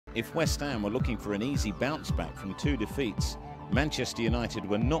If West Ham were looking for an easy bounce back from 2 defeats, Manchester United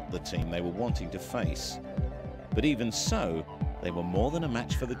were not the team they were wanting to face. But even so, they were more than a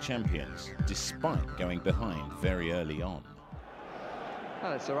match for the champions, despite going behind very early on.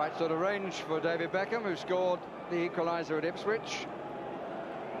 Well, it's the right sort of range for David Beckham, who scored the equaliser at Ipswich.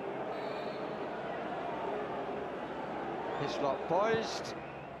 Hislop poised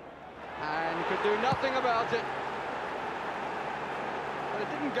and could do nothing about it. But it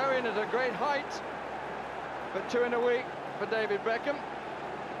didn't go in at a great height, but 2 in a week for David Beckham,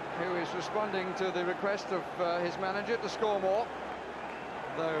 who is responding to the request of his manager to score more.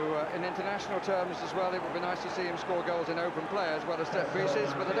 Though in international terms as well, it would be nice to see him score goals in open play as well as set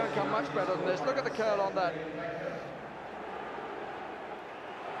pieces, but they don't come much better than this. Look at the curl on that.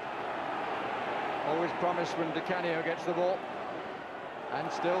 Always promise when Canio gets the ball,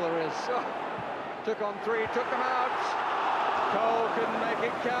 and still there is. Oh, took on 3, took them out. Cole couldn't make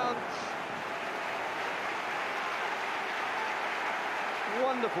it count.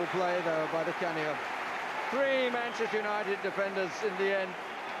 Wonderful play though by Canio. 3 Manchester United defenders in the end,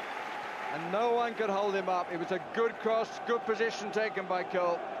 and no one could hold him up. It was a good cross, good position taken by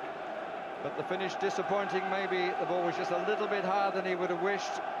Cole, but the finish disappointing. Maybe the ball was just a little bit higher than he would have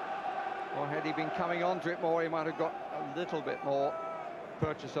wished, or had he been coming onto it more, he might have got a little bit more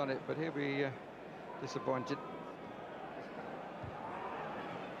purchase on it, but he'll be disappointed.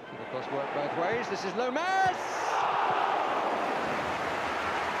 Should of course work both ways. This is Lomas!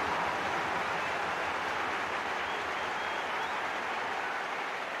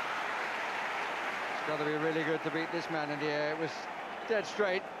 It's got to be really good to beat this man in the air. It was dead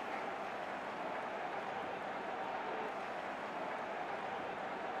straight.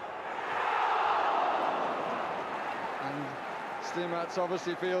 And Stimats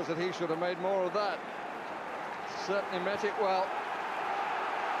obviously feels that he should have made more of that. Certainly met it well.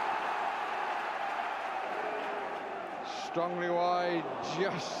 Strongly wide,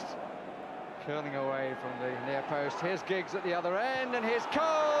 just curling away from the near post. Here's Giggs at the other end, and here's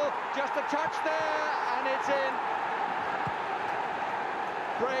Cole, just a touch there, and it's in.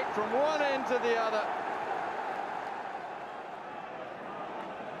 Break from one end to the other.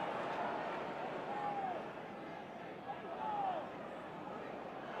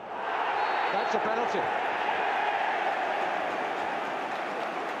 That's a penalty.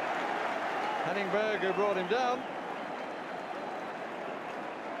 Henningberg, who brought him down.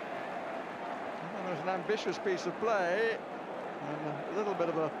 It was an ambitious piece of play, and a little bit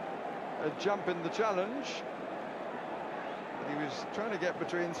of a jump in the challenge. But he was trying to get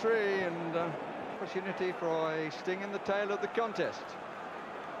between 3, and opportunity for a sting in the tail of the contest.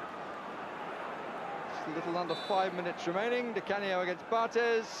 Just a little under 5 minutes remaining. Canio against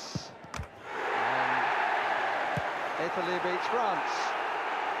Barthez. And Italy beats France.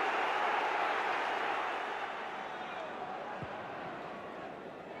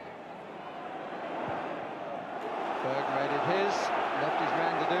 Berg made it his, left his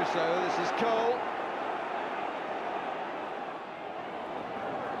man to do so. This is Cole.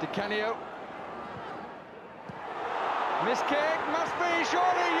 Canio. Miss kick, must be,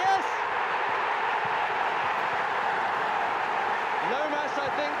 surely, yes! Lomas, I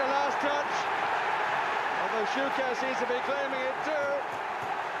think, the last touch. Although Suker seems to be claiming it too.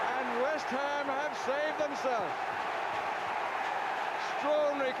 And West Ham have saved themselves.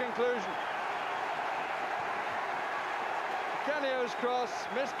 Extraordinary conclusion. Canio's cross,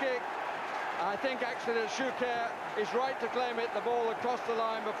 miss kick. I think actually that Suker is right to claim it. The ball across the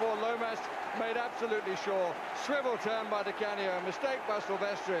line before Lomas made absolutely sure. Swivel turn by Canio, mistake by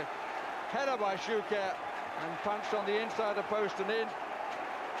Silvestri. Header by Suker, and punched on the inside of post and in.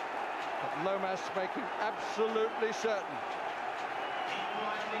 But Lomas making absolutely certain.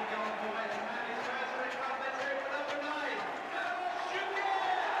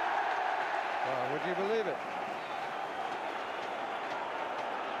 Well, would you believe it?